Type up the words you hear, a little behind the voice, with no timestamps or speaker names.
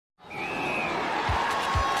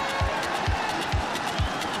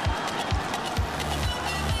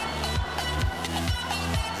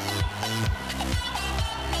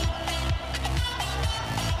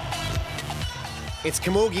It's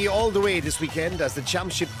camogie all the way this weekend as the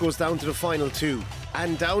championship goes down to the final two.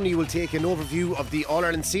 Anne Downey will take an overview of the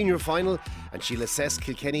All-Ireland Senior Final and she'll assess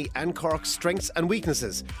Kilkenny and Cork's strengths and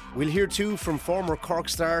weaknesses. We'll hear too from former Cork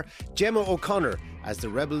star Gemma O'Connor as the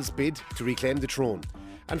Rebels bid to reclaim the throne.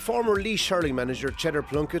 And former Laois hurling manager Cheddar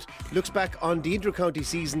Plunkett looks back on the inter-county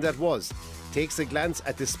season that was, takes a glance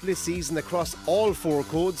at the split season across all four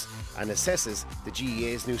codes and assesses the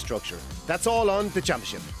GAA's new structure. That's all on the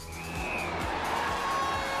championship.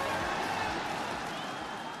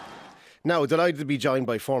 Now, delighted to be joined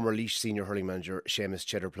by former Laois senior hurling manager Seamus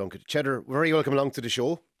Cheddar Plunkett. Cheddar, very welcome along to the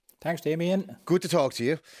show. Thanks, Damien. Good to talk to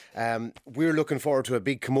you. We're looking forward to a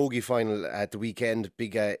big camogie final at the weekend,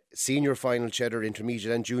 big senior final, Cheddar,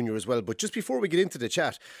 intermediate and junior as well. But just before we get into the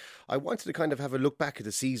chat, I wanted to kind of have a look back at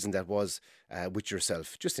the season that was with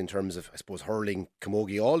yourself, just in terms of, I suppose, hurling,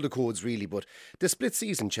 camogie, all the codes really. But the split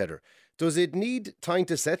season, Cheddar, does it need time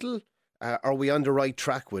to settle? Are we on the right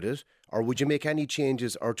track with it? Or would you make any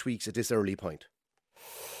changes or tweaks at this early point?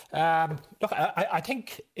 Look, I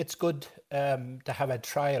think it's good to have a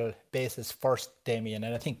trial basis first, Damien,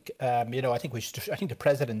 and I think I think I think the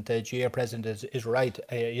president, the GAA president, is right.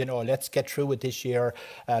 Let's get through with this year,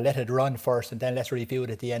 let it run first, and then let's review it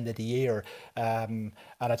at the end of the year. And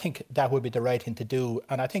I think that would be the right thing to do.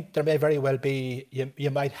 And I think there may very well be you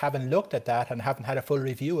might haven't looked at that and haven't had a full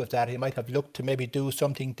review of that. You might have looked to maybe do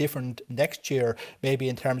something different next year, maybe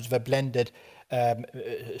in terms of a blended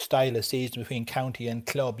style of season between county and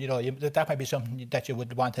club. That might be something that you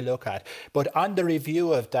would want to look at. But on the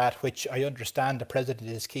review of that, which I understand the president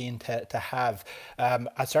is keen to have,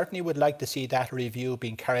 I certainly would like to see that review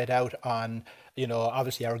being carried out on,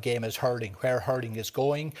 obviously our game is hurling, where hurling is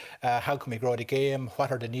going, how can we grow the game, what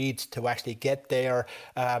are the needs to actually get there,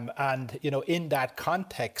 and in that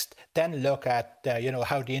context then look at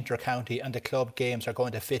how the inter-county and the club games are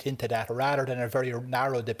going to fit into that, rather than a very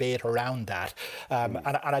narrow debate around that. And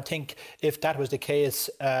I think if that was the case,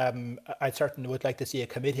 I certainly would like to see a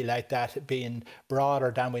committee like that being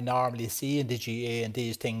broader than we normally see in the GAA and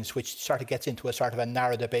these things, which sort of gets into a sort of a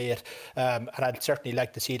narrow debate, and I'd certainly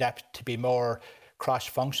like to see that to be more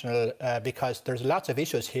cross-functional, because there's lots of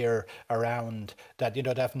issues here around that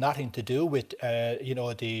that have nothing to do with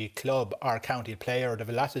the club or county player. They have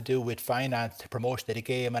a lot to do with finance, the promotion of the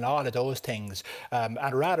game, and all of those things. And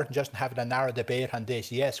rather than just having a narrow debate on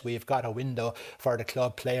this, yes, we've got a window for the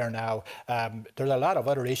club player now. There's a lot of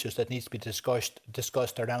other issues that needs to be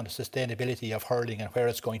discussed around the sustainability of hurling and where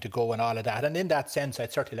it's going to go and all of that. And in that sense,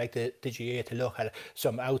 I'd certainly like the GAA to look at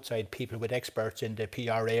some outside people with experts in the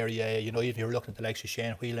PR area. If you're looking at the likes of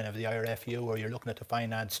Shane Whelan of the IRFU, or you're looking at the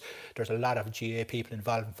finance, there's a lot of GAA people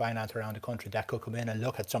involved in finance around the country that could come in and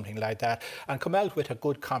look at something like that and come out with a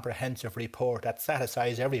good comprehensive report that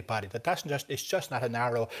satisfies everybody. It's just not a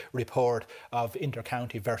narrow report of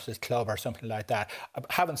inter-county versus club or something like that.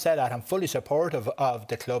 Having said that, I'm fully supportive of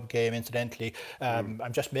the club game, incidentally.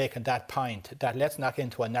 I'm just making that point, that let's not get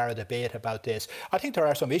into a narrow debate about this. I think there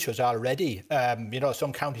are some issues already.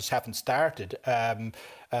 Some counties haven't started.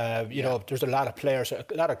 There's a lot of players, a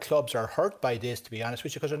lot of clubs are hurt by this, to be honest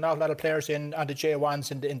with you, because there's not a lot of players on the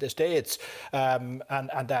J1s in the States, and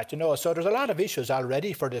that, so there's a lot of issues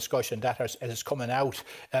already for discussion that is coming out,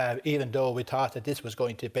 even though we thought that this was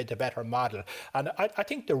going to be the better model. And I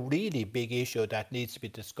think the really big issue that needs to be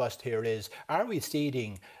discussed here is, are we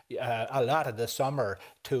ceding a lot of the summer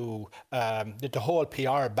to the whole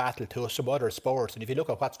PR battle to some other sports? And if you look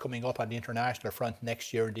at what's coming up on the international front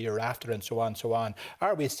next year and the year after and so on,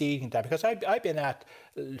 are we seeing that? Because I've been at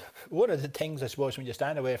one of the things, I suppose, when you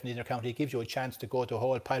stand away from the inter-county, it gives you a chance to go to a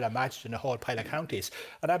whole pile of matches in a whole pile of counties.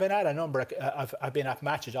 And I've been at a number of, I've been at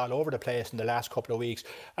matches all over the place in the last couple of weeks.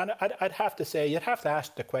 And I'd have to say, you'd have to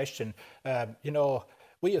ask the question,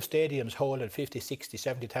 we have stadiums holding 50, 60,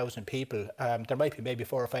 70,000 people. There might be maybe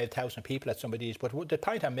 4,000 or 5,000 people at some of these. But the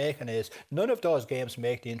point I'm making is, none of those games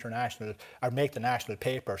make the international or make the national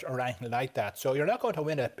papers or anything like that. So you're not going to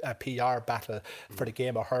win a PR battle for the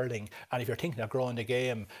game of hurling. And if you're thinking of growing the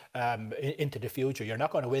game into the future, you're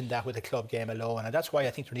not going to win that with a club game alone. And that's why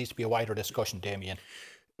I think there needs to be a wider discussion, Damien.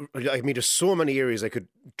 I mean, there's so many areas I could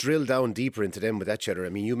drill down deeper into them with that, Cheddar. I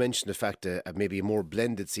mean, you mentioned the fact of maybe a more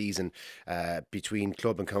blended season between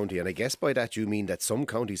club and county, and I guess by that you mean that some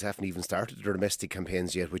counties haven't even started their domestic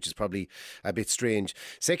campaigns yet, which is probably a bit strange.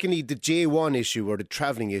 Secondly, the J1 issue, or the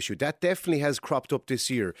travelling issue, that definitely has cropped up this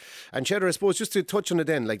year. And Cheddar, I suppose, just to touch on it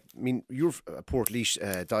then, you're a Port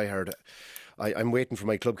Laois diehard. I'm waiting for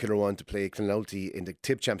my club Killer One to play Clonalty in the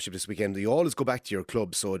Tip Championship this weekend. You always go back to your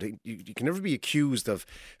club, so you can never be accused of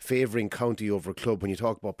favouring county over club when you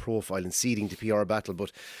talk about profile and seeding to PR battle.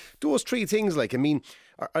 But those three things, like, I mean,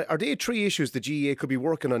 are they three issues the GAA could be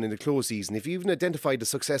working on in the close season? If you even identified the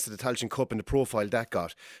success of the Tailteann Cup and the profile that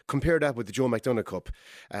got, compare that with the Joe McDonagh Cup.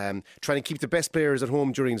 Trying to keep the best players at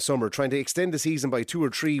home during the summer, trying to extend the season by 2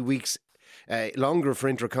 or 3 weeks longer for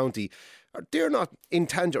inter-county. They're not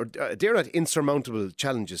intangible. They're not insurmountable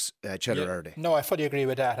challenges, Cheddar, are they? No, I fully agree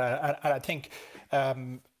with that, and I think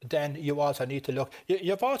then you also need to look.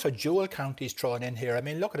 You've also dual counties thrown in here. I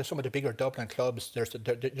mean, look at some of the bigger Dublin clubs. There's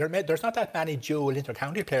not that many dual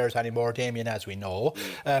inter-county players anymore, Damien, as we know.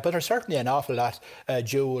 But there's certainly an awful lot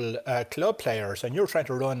dual club players, and you're trying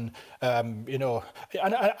to run. And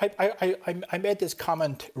I made this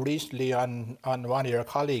comment recently on one of your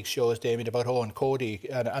colleagues' shows, Damien, about Owen Cody,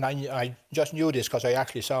 and I just knew this because I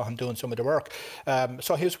actually saw him doing some of the work.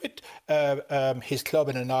 So he was with his club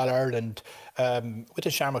in an All-Ireland, with the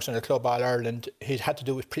Shamrocks in the Club All-Ireland. He had to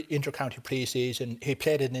do with inter-county pre-season. He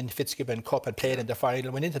played in the Fitzgibbon Cup and played in the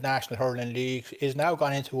final, went into the National Hurling League. He's now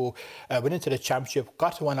gone into, went into the Championship,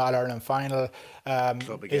 got to an All-Ireland final.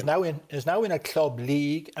 Is now in a club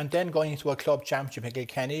league and then going into a club championship in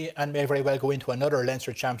Kilkenny, and may very well go into another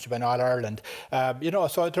Leinster Championship in All-Ireland.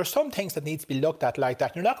 So there's some things that need to be looked at like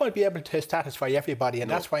that. You're not going to be able to satisfy everybody, and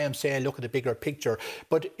that's why I'm saying look at the bigger picture.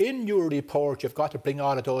 But in your report, you've got to bring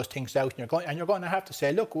all of those things out, and you're going to have to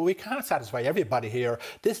say, look, we can't satisfy everybody here.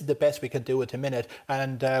 This is the best we can do at the minute,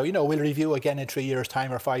 and we'll review again in 3 years'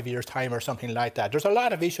 time or 5 years' time or something like that. There's a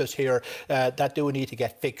lot of issues here that do need to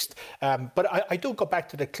get fixed. But I do go back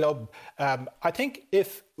to the club. I think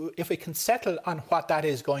if we can settle on what that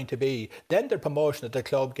is going to be, then the promotion of the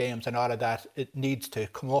club games and all of that, it needs to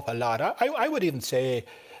come up a lot. I would even say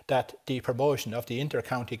that the promotion of the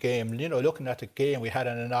inter-county game, looking at the game we had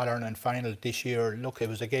in an All-Ireland final this year, look, it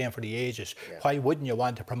was a game for the ages. Yeah. Why wouldn't you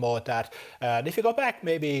want to promote that? And if you go back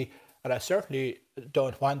maybe, and I certainly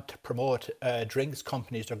don't want to promote drinks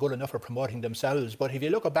companies. They're good enough for promoting themselves. But if you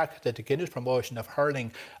look back at the Guinness promotion of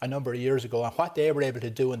hurling a number of years ago and what they were able to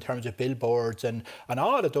do in terms of billboards and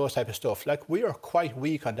all of those type of stuff, like, we are quite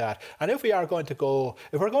weak on that. And if we're going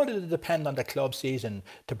to depend on the club season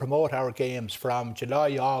to promote our games from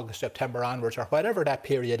July, August, September onwards, or whatever that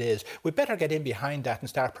period is, we better get in behind that and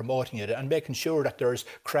start promoting it and making sure that there's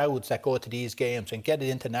crowds that go to these games and get it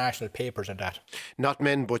into national papers and that. Not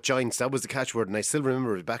men but giants, that was the catchword, and I still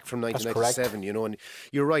remember it back from 1997, and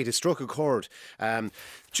you're right, it struck a chord.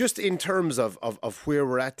 Just in terms of where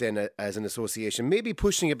we're at then as an association, maybe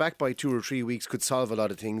pushing it back by 2 or 3 weeks could solve a lot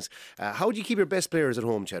of things. How do you keep your best players at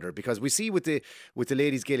home, Cheddar? Because we see with the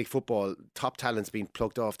ladies Gaelic football, top talents being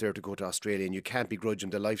plucked off there to go to Australia, and you can't begrudge them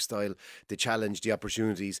the lifestyle, the challenge, the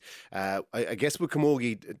opportunities. I guess with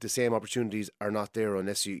Camogie, the same opportunities are not there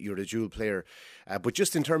unless you're a dual player. But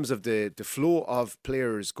just in terms of the flow of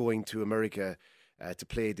players going to America to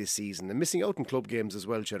play this season and missing out on club games as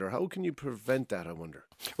well, Cheddar, how can you prevent that, I wonder?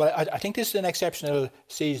 Well, I think this is an exceptional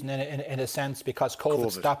season in a sense because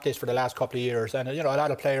COVID stopped this for the last couple of years, and a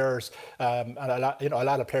lot of players and a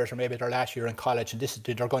lot of players are maybe their last year in college, and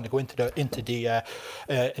they're going to go into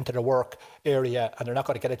the work area, and they're not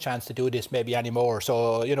going to get a chance to do this maybe anymore.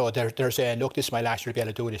 So they're saying, look, this is my last year to be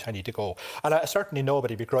able to do this, I need to go. And certainly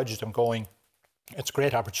nobody begrudges them going. It's a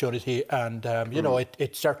great opportunity, and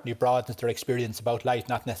it certainly broadens their experience about life,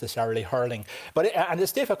 not necessarily hurling. But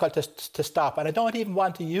it's difficult to stop, and I don't even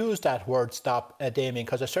want to use that word "stop," Damien,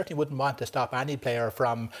 because I certainly wouldn't want to stop any player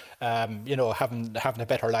from having a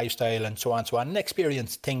better lifestyle and so on, and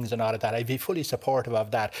experience things and all of that. I'd be fully supportive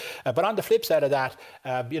of that. But on the flip side of that,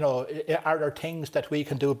 are there things that we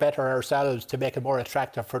can do better ourselves to make it more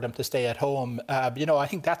attractive for them to stay at home? I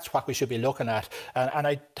think that's what we should be looking at, and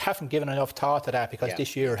I haven't given enough thought to that. Because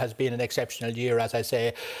this year has been an exceptional year, as I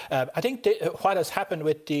say. I think what has happened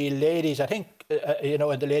with the ladies, I think, in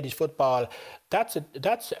the ladies' football, that's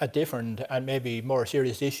a different and maybe more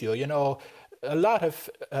serious issue. A lot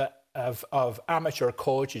of amateur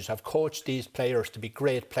coaches have coached these players to be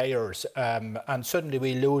great players, and suddenly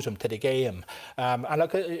we lose them to the game. And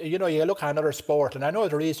look, you look at another sport, and I know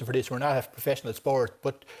the reason for this, we're not a professional sport,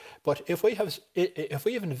 but if we have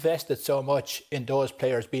invested so much in those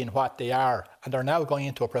players being what they are and they're now going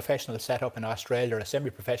into a professional setup in Australia, or a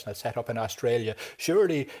semi-professional setup in Australia.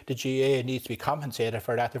 Surely the GAA needs to be compensated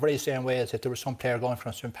for that, the very same way as if there was some player going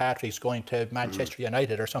from St Patrick's going to Manchester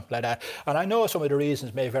United or something like that. And I know some of the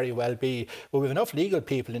reasons may very well be, but we've enough legal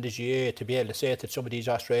people in the GAA to be able to say that some of these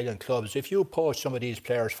Australian clubs, if you poach some of these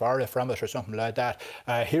players from us or something like that,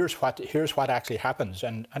 here's what actually happens.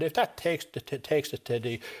 And if that takes it to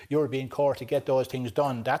the European Court to get those things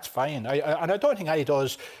done, that's fine. And I don't think any of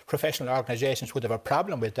those professional organisations would have a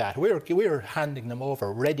problem with that. We're handing them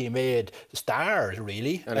over ready-made stars,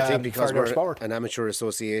 really. And I think because we're an amateur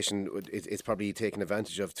association, it's probably taken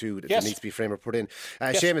advantage of too. There needs to be a framework put in.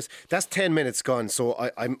 Seamus, that's 10 minutes gone,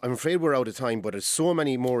 so I'm afraid we're out of time, but there's so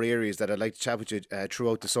many more areas that I'd like to chat with you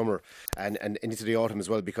throughout the summer and into the autumn as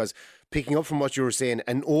well, because picking up from what you were saying,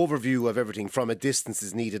 an overview of everything from a distance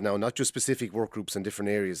is needed now, not just specific work groups in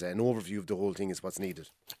different areas. An overview of the whole thing is what's needed.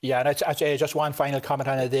 Yeah, and I'd say just one final comment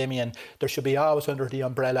on it, Damien. There should be always under the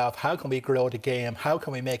umbrella of how can we grow the game, how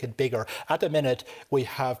can we make it bigger. At the minute, we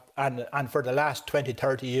have, and for the last 20,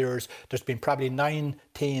 30 years, there's been probably 9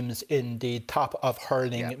 teams in the top of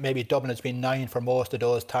hurling. Yeah. Maybe Dublin has been 9 for most of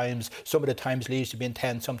those times. Some of the times Leeds have been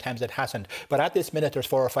 10, sometimes it hasn't. But at this minute, there's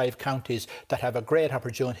 4 or 5 counties that have a great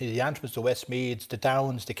opportunity. The Antrims, the Westmeads, the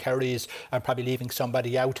Downs, the Kerrys, and probably leaving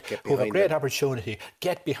somebody out, who have a great opportunity.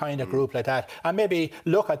 Get behind a group like that and maybe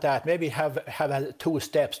look at that, maybe have 2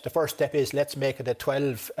 steps. The first step is let's make it a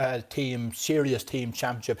 12-team, serious team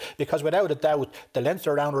championship, because without a doubt, the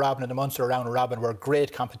Leinster round robin and the Munster round robin were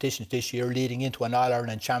great competitions this year leading into an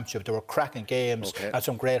All-Ireland championship. There were cracking games and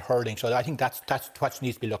some great hurling. So I think that's what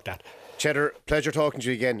needs to be looked at. Cheddar, pleasure talking to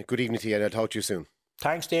you again. Good evening to you, and I'll talk to you soon.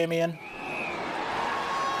 Thanks, Damien.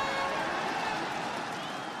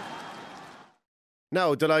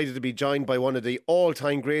 Now, delighted to be joined by one of the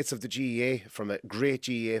all-time greats of the GAA, from a great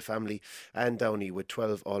GAA family, Anne Downey, with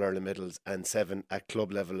 12 All-Ireland medals and 7 at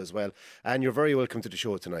club level as well. Anne, you're very welcome to the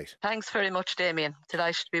show tonight. Thanks very much, Damien.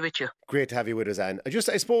 Delighted to be with you. Great to have you with us, Anne. I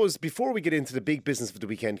suppose, before we get into the big business of the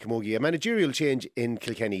weekend, Camogie, a managerial change in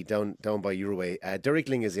Kilkenny, down by your way. Derek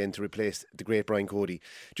Lyng is in to replace the great Brian Cody.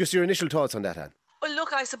 Just your initial thoughts on that, Anne? Well,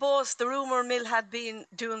 look, I suppose the rumour mill had been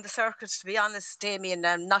doing the circuits, to be honest, Damien.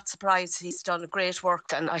 I'm not surprised. He's done great work,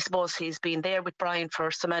 and I suppose he's been there with Brian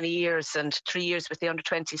for so many years, and 3 years with the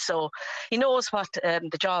under-20. So he knows what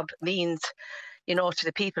the job means, you know, to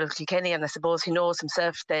the people of Kilkenny, and I suppose he knows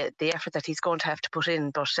himself the effort that he's going to have to put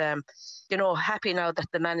in. But, you know, happy now that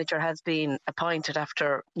the manager has been appointed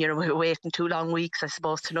after, you know, we were waiting 2 long weeks, I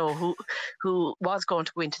suppose, to know who was going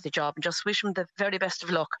to go into the job, and just wish him the very best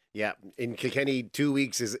of luck. Yeah, in Kilkenny, 2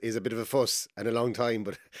 weeks is a bit of a fuss and a long time,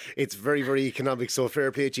 but it's very, very economic. So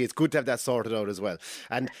fair play to you. It's good to have that sorted out as well.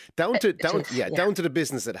 And down to the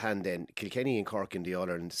business at hand. Then Kilkenny and Cork in the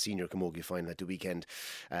All-Ireland Senior Camogie final at the weekend.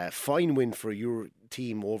 Fine win for your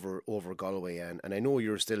team over Galway, and I know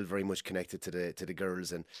you're still very much connected to the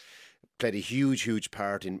girls and played a huge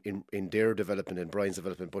part in their development and Brian's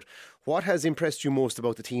development. But what has impressed you most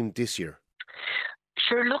about the team this year?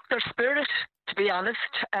 Sure, look, their spirit, to be honest,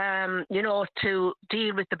 you know, to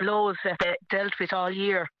deal with the blows that they dealt with all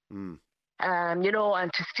year, you know,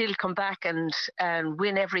 and to still come back and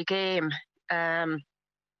win every game.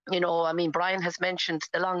 You know, I mean, Brian has mentioned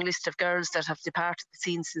the long list of girls that have departed the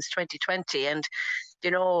scene since 2020, and,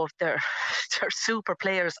 you know, they're super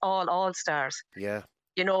players, all stars. Yeah.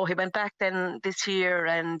 You know, he went back then this year,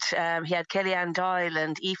 and he had Kellyanne Doyle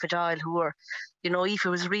and Aoife Doyle, who were, you know, Aoife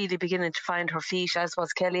was really beginning to find her feet, as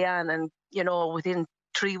was Kellyanne, and, you know, within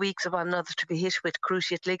 3 weeks of one another to be hit with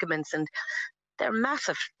cruciate ligaments. And they're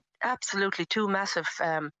massive, absolutely 2 massive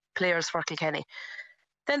players for Kilkenny.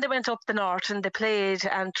 Then they went up the north and they played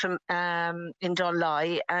Antrim in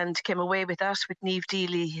Dunloy and came away with that, with Niamh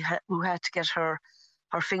Deely, who had to get her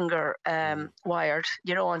finger wired,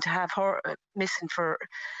 you know, and to have her missing for,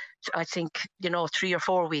 I think, you know, 3 or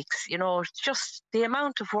 4 weeks. You know, just the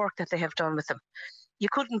amount of work that they have done with them. You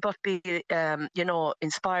couldn't but be, you know,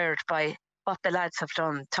 inspired by what the lads have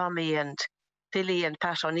done. Tommy and Philly and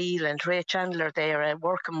Pat O'Neill and Ray Chandler there,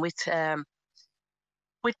 working with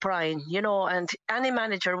Brian, you know, and any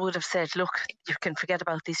manager would have said, look, you can forget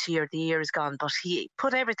about this year, the year is gone. But he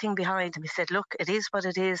put everything behind him. He said, look, it is what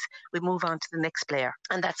it is. We move on to the next player.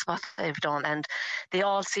 And that's what they've done. And they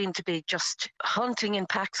all seem to be just hunting in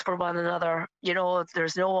packs for one another. You know,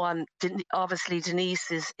 there's no one, obviously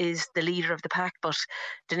Denise is the leader of the pack, but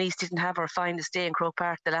Denise didn't have her finest day in Croke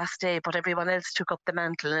Park the last day, but everyone else took up the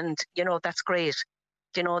mantle. And, you know, that's great.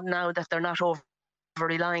 You know, now that they're not over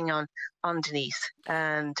relying on Denise,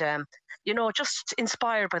 and you know, just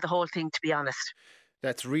inspired by the whole thing, to be honest.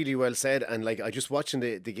 That's really well said. And like, I just watching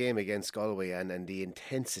the game against Galway and the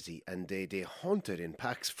intensity, and they hunted in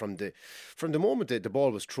packs from the moment the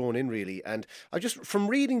ball was thrown in, really. And I just, from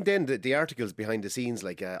reading then the articles behind the scenes,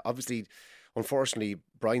 like obviously, unfortunately,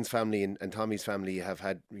 Brian's family and Tommy's family have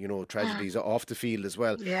had, tragedies off the field as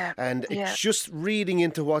well. Yeah. And Yeah. it's just reading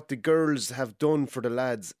into what the girls have done for the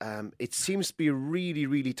lads. It seems to be a really,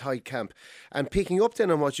 really tight camp. And picking up then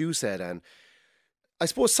on what you said, Anne, I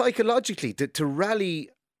suppose psychologically to rally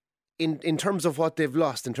in terms of what they've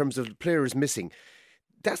lost, in terms of players missing,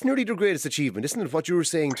 that's nearly their greatest achievement, isn't it? What you were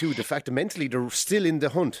saying too, the fact that mentally they're still in the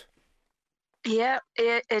hunt. Yeah,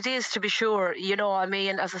 it is, to be sure. I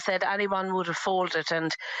mean, as I said, anyone would have folded,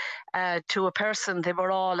 and to a person, they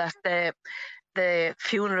were all at the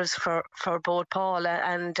funerals for both Paul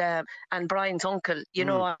and Brian's uncle.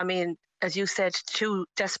 I mean, as you said, two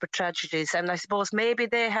desperate tragedies, and I suppose maybe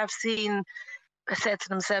they have said to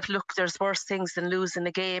themselves, look, there's worse things than losing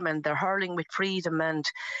a game, and they're hurling with freedom, and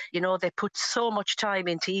they put so much time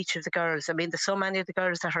into each of the girls. I mean, there's so many of the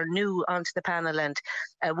girls that are new onto the panel and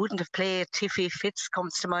wouldn't have played. Tiffy Fitz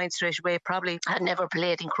comes to mind straight away, probably had never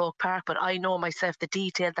played in Croke Park, but I know myself the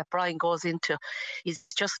detail that Brian goes into. He's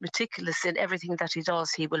just meticulous in everything that he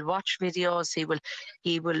does. He will watch videos,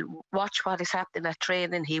 he will watch what is happening at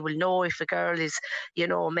training, he will know if a girl is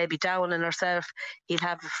maybe down on herself, he'll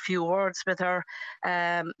have a few words with her.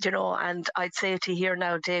 And I'd say to you here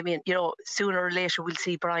now, Damien, sooner or later we'll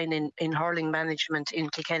see Brian in hurling management in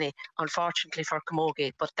Kilkenny, unfortunately for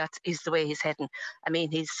Camogie, but that is the way he's heading. I mean,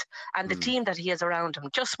 the team that he has around him,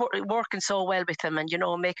 just working so well with him, and,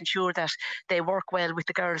 making sure that they work well with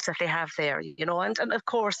the girls that they have there, and of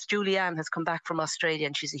course, Julianne has come back from Australia,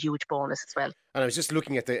 and she's a huge bonus as well. And I was just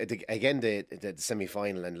looking at the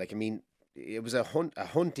semi-final, and like, I mean, it was a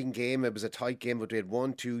hunting game. It was a tight game, but we had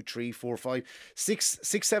 1, 2, 3, 4, 5, 6,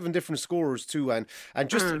 7 different scorers too, and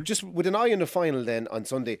just with an eye on the final then on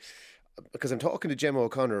Sunday, because I'm talking to Gemma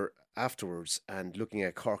O'Connor afterwards and looking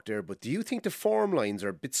at Cork there. But do you think the form lines are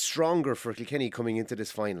a bit stronger for Kilkenny coming into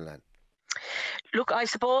this final, Anne? Look, I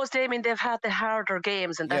suppose, Damien, they've had the harder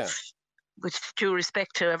games, and that's with due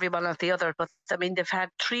respect to everyone at the other. But I mean, they've had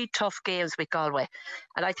 3 tough games with Galway,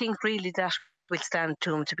 and I think really that will stand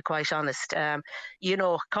to them, to be quite honest.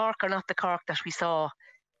 Cork are not the Cork that we saw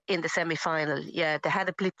in the semi-final. Yeah, they had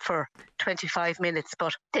a blip for 25 minutes,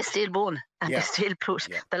 but they still won, and they still put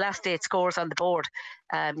the last 8 scores on the board,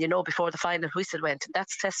 before the final whistle went. And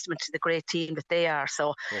that's testament to the great team that they are.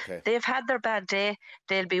 So they've had their bad day.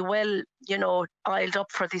 They'll be well, oiled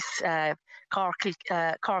up for this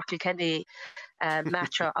Cork-Kilkenny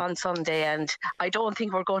match on Sunday, and I don't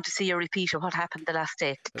think we're going to see a repeat of what happened the last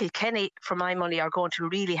day. Kilkenny, for my money, are going to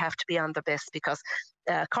really have to be on their best, because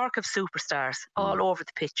Cork have superstars all over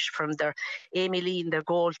the pitch, from their Amy Lee in their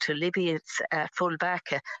goal to Libby at full back,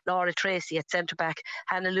 Laura Tracy at centre back.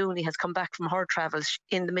 Hannah Looney has come back from her travels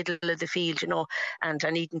in the middle of the field, and I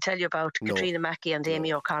needn't tell you about Katrina Mackey and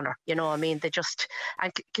Amy O'Connor. I mean, they just,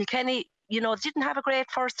 and Kilkenny, didn't have a great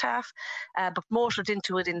first half, but motored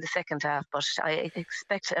into it in the second half. But I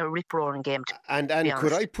expect a rip-roaring game. And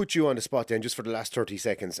could I put you on the spot then, just for the last 30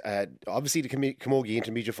 seconds? Obviously, the Camogie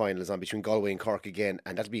intermediate final is on between Galway and Cork again,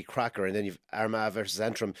 and that'll be a cracker. And then you've Armagh versus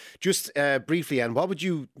Antrim. Just briefly, Anne, what would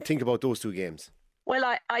you think about those 2 games? Well,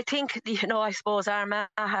 I think, I suppose Armagh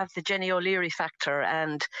have the Jenny O'Leary factor,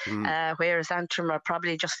 and whereas Antrim are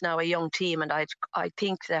probably just now a young team, and I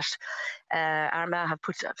think that Armagh have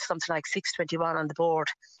put something like 621 on the board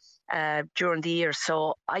during the year.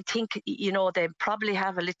 So I think, they probably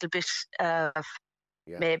have a little bit of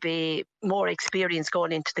maybe more experience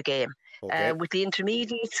going into the game. With the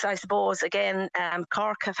intermediates, I suppose, again,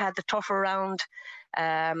 Cork have had the tougher round,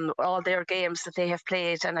 all their games that they have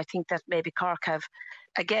played, and I think that maybe Cork have,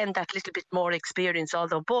 again, that little bit more experience,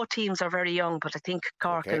 although both teams are very young, but I think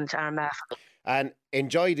Cork and Armagh. And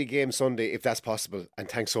enjoy the game Sunday if that's possible, and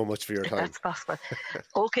thanks so much for your time. If that's possible.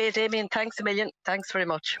 Okay, Damien, thanks a million. Thanks very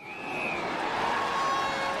much.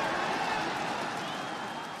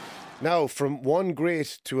 Now, from one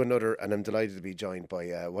great to another, and I'm delighted to be joined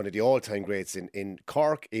by one of the all-time greats in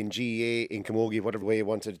Cork, in GAA, in Camogie, whatever way you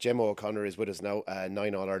want it. Gemma O'Connor is with us now,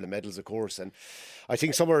 9 All-Ireland medals, of course, and I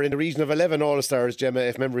think somewhere in the region of 11 All-Stars, Gemma,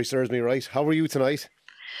 if memory serves me right. How are you tonight?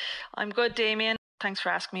 I'm good, Damien. Thanks for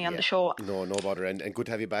asking me on the show. No bother, and good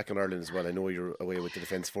to have you back in Ireland as well. I know you're away with the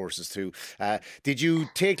Defence Forces too. Did you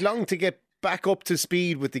take long to get back up to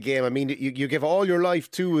speed with the game? I mean, you give all your life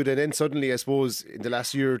to it, and then suddenly, I suppose, in the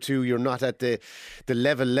last year or two, you're not at the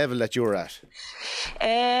level that you're at.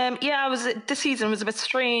 This season was a bit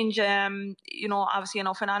strange. Obviously,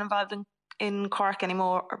 we're not involved in Cork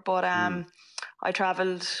anymore, but I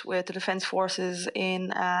travelled with the Defence Forces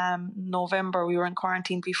in November. We were in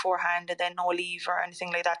quarantine beforehand, and then no leave or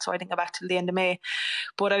anything like that, so I didn't go back till the end of May.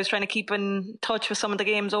 But I was trying to keep in touch with some of the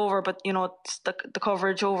games over, but the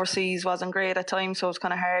coverage overseas wasn't great at times, so it was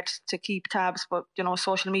kind of hard to keep tabs. But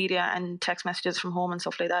social media and text messages from home and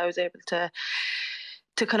stuff like that, I was able to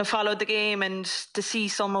kind of follow the game and to see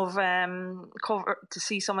some of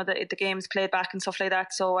the games played back and stuff like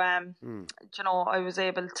that. So I was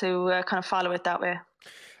able to kind of follow it that way.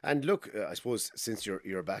 And look, I suppose since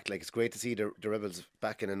you're back, like, it's great to see the Rebels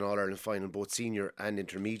back in an All-Ireland final, both senior and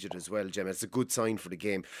intermediate as well, Gemma. It's a good sign for the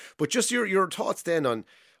game. But just your thoughts then on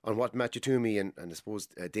what Matthew Toomey and I suppose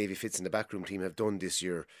Davy Fitz and the backroom team have done this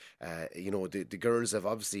year. The girls have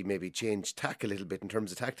obviously maybe changed tack a little bit in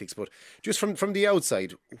terms of tactics, but just from the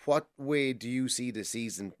outside, what way do you see the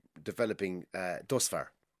season developing thus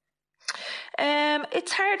far?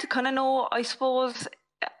 It's hard to kind of know, I suppose.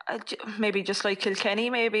 Maybe just like Kilkenny,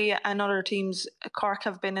 maybe, and other teams, Cork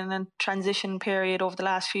have been in a transition period over the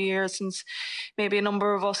last few years since maybe a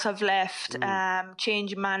number of us have left.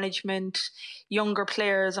 Change in management, younger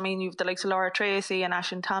players. I mean, you've the likes of Laura Tracy and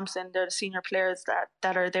Ashton Thompson. They're the senior players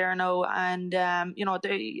that are there now, and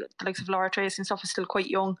the likes of Laura Tracy and stuff is still quite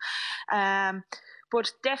young.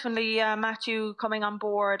 But definitely Matthew coming on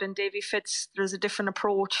board and Davy Fitz, there's a different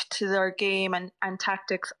approach to their game and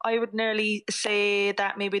tactics. I would nearly say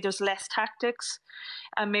that maybe there's less tactics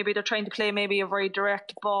and maybe they're trying to play maybe a very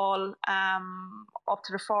direct ball up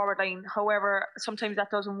to the forward line. However, sometimes that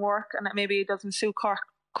doesn't work and maybe it doesn't suit Cork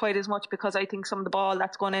quite as much because I think some of the ball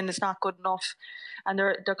that's going in is not good enough and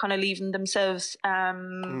they're kind of leaving themselves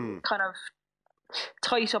kind of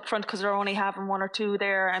tight up front because they're only having one or two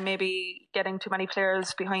there and maybe getting too many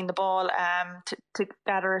players behind the ball to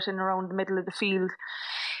gather it in around the middle of the field.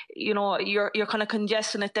 You're kind of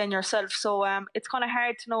congesting it then yourself, so it's kind of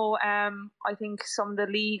hard to know. I think some of the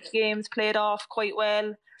league games played off quite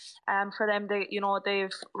well for them.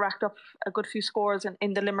 They've racked up a good few scores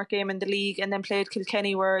in the Limerick game in the league and then played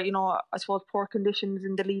Kilkenny where I suppose poor conditions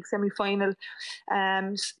in the league semi-final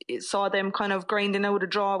saw them kind of grinding out a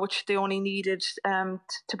draw which they only needed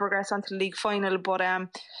to progress onto the league final. But I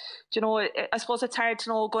suppose it's hard to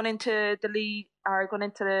know going into the league or going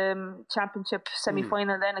into the championship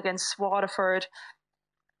semi-final then against Waterford.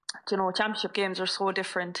 Championship games are so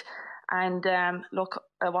different. And look,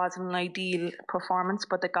 it wasn't an ideal performance,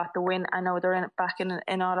 but they got the win, and now they're back in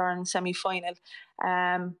All-Ireland semi-final, or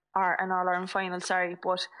an All-Ireland final. Sorry,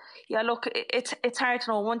 but yeah, look, it's hard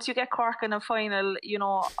to know. Once you get Cork in a final,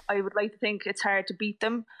 I would like to think it's hard to beat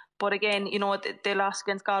them. But again, they lost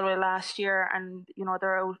against Galway last year, and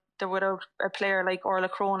they're without a player like Orla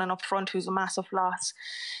Cronin up front, who's a massive loss,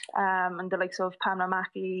 and the likes of Pamela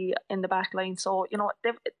Mackey in the back line. So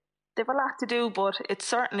they've a lot to do, but it's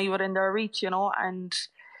certainly within their reach, and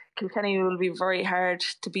Kilkenny will be very hard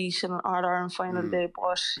to beat in All-Ireland final day,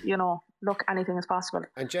 but, look, anything is possible.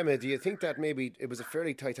 And Gemma, do you think that maybe it was a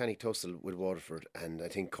fairly titanic tussle with Waterford, and I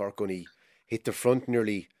think Cork only hit the front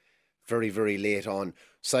nearly very, very late on?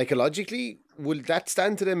 Psychologically, will that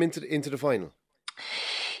stand to them into the final?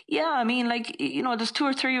 Yeah, I mean, there's 2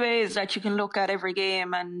 or 3 ways that you can look at every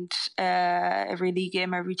game and every league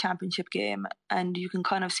game, every championship game, and you can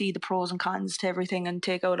kind of see the pros and cons to everything and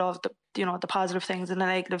take out of the positive things and the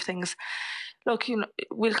negative things. Look,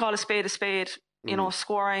 we'll call a spade a spade.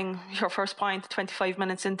 Scoring your first point 25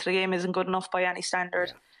 minutes into the game isn't good enough by any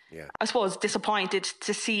standard. Yeah. I suppose disappointed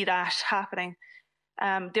to see that happening.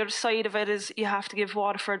 The other side of it is you have to give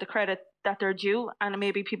Waterford the credit that they're due, and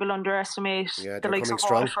maybe people underestimate the likes of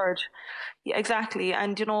Waterford. Yeah, exactly.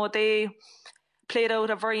 And they played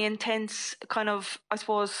out a very intense kind of, I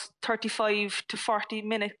suppose, 35 to 40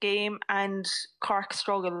 minute game, and Cork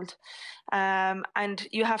struggled. And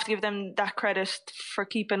you have to give them that credit for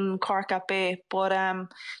keeping Cork at bay. But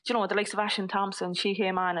the likes of Ashton Thompson, she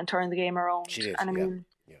came on and turned the game around. She did, and I mean,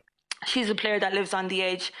 she's a player that lives on the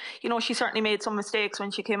edge. She certainly made some mistakes when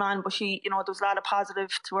she came on, but there was a lot of positive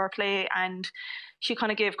to her play, and she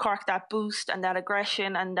kind of gave Cork that boost and that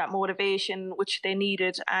aggression and that motivation which they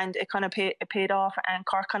needed, and it kind of paid off, and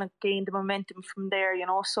Cork kind of gained the momentum from there.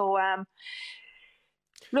 So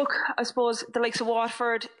look, I suppose the likes of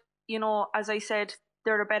Waterford, as I said,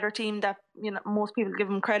 they're a better team that most people give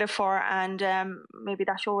them credit for, and maybe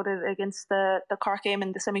that showed it against the Cork game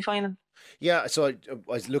in the semi-final. Yeah, so I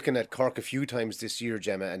was looking at Cork a few times this year,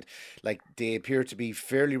 Gemma, and they appear to be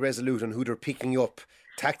fairly resolute on who they're picking up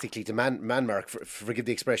tactically to man mark, forgive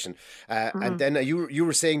the expression. And then you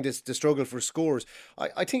were saying the struggle for scores.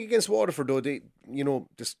 I think against Waterford though, they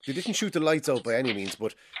didn't shoot the lights out by any means,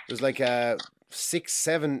 but it was 6,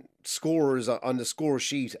 7 scorers on the score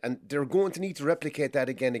sheet, and they're going to need to replicate that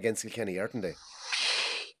again against Kilkenny, aren't they?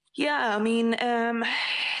 Yeah, I mean,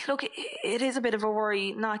 look, it is a bit of a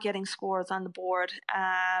worry not getting scores on the board.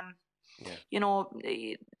 You know,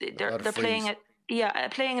 they're playing it. Yeah,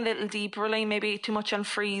 playing a little deep, relying maybe too much on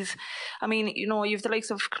frees. I mean, you know, you have the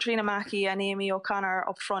likes of Katrina Mackey and Amy O'Connor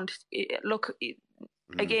up front. Look,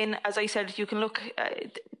 again, as I said, you can look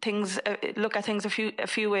at things a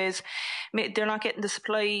few ways. They're not getting the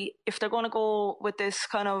supply. If they're going to go with this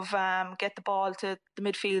kind of get the ball to the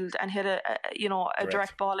midfield and hit a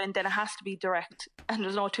direct ball in, then it has to be direct, and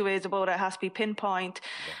there's no two ways about it. It has to be pinpoint,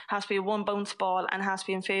 has to be a one bounce ball, and has to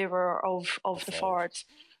be in favour of the forwards.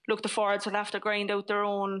 Look, the forwards will have to grind out their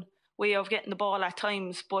own way of getting the ball at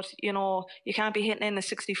times, but you know, you can't be hitting in a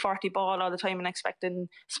 60-40 ball all the time and expecting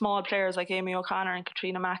small players like Amy O'Connor and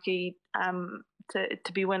Katrina Mackey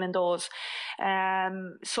to be winning those.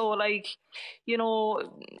 So like, you know,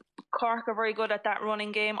 Cork are very good at that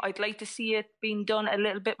running game. I'd like to see it being done a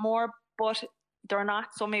little bit more, but they're not,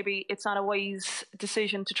 so maybe it's not a wise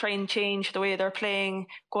decision to try and change the way they're playing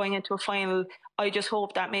going into a final. I just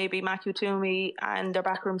hope that maybe Matthew Toomey and their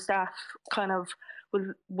backroom staff kind of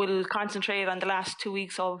will concentrate on the last 2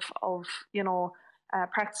 weeks of you know,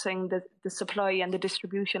 practicing the supply and the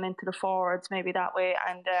distribution into the forwards, maybe that way.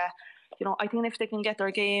 And you know, I think if they can get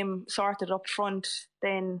their game sorted up front,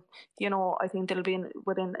 then, you know, I think they'll be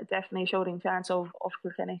within a definitely shouting chance of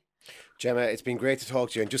Kilkenny. Gemma, it's been great to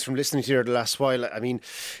talk to you, and just from listening to you the last while, I mean,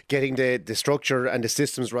 getting the structure and the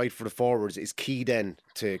systems right for the forwards is key then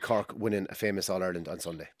to Cork winning a famous All-Ireland on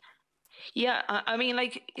Sunday. Yeah, I mean,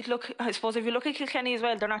 like, look, I suppose if you look at Kilkenny as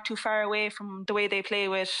well, they're not too far away from the way they play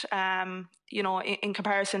with, you know, in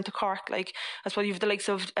comparison to Cork. Like, I suppose you have the likes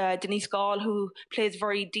of Denise Gall, who plays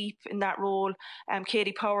very deep in that role.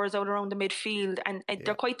 Katie Powers out around the midfield, and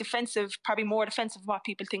they're quite defensive, probably more defensive than what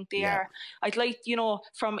people think they are. I'd like, you know,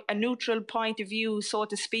 from a neutral point of view, so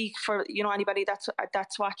to speak, for, you know, anybody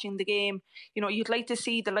that's watching the game, you know, you'd like to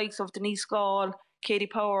see the likes of Denise Gall, Katie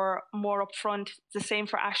Power more up front. The same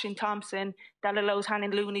for Aisling Thompson. That allows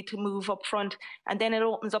Hannon Looney to move up front, and then it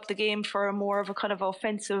opens up the game for a more of a kind of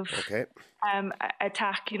offensive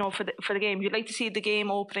attack. You know, for the game, you'd like to see the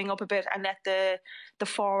game opening up a bit and let the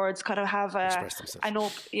forwards kind of have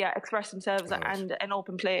express themselves and an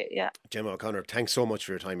open play. Yeah. Gemma O'Connor, thanks so much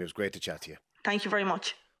for your time. It was great to chat to you. Thank you very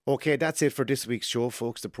much. Okay, that's it for this week's show,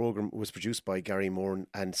 folks. The programme was produced by Gary Moran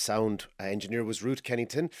and sound engineer was Ruth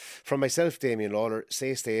Kennington. From myself, Damien Lawler,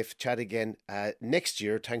 stay safe, chat again next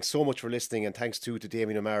year. Thanks so much for listening, and thanks too to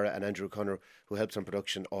Damien O'Mara and Andrew O'Connor, who helped on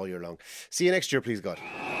production all year long. See you next year, please God.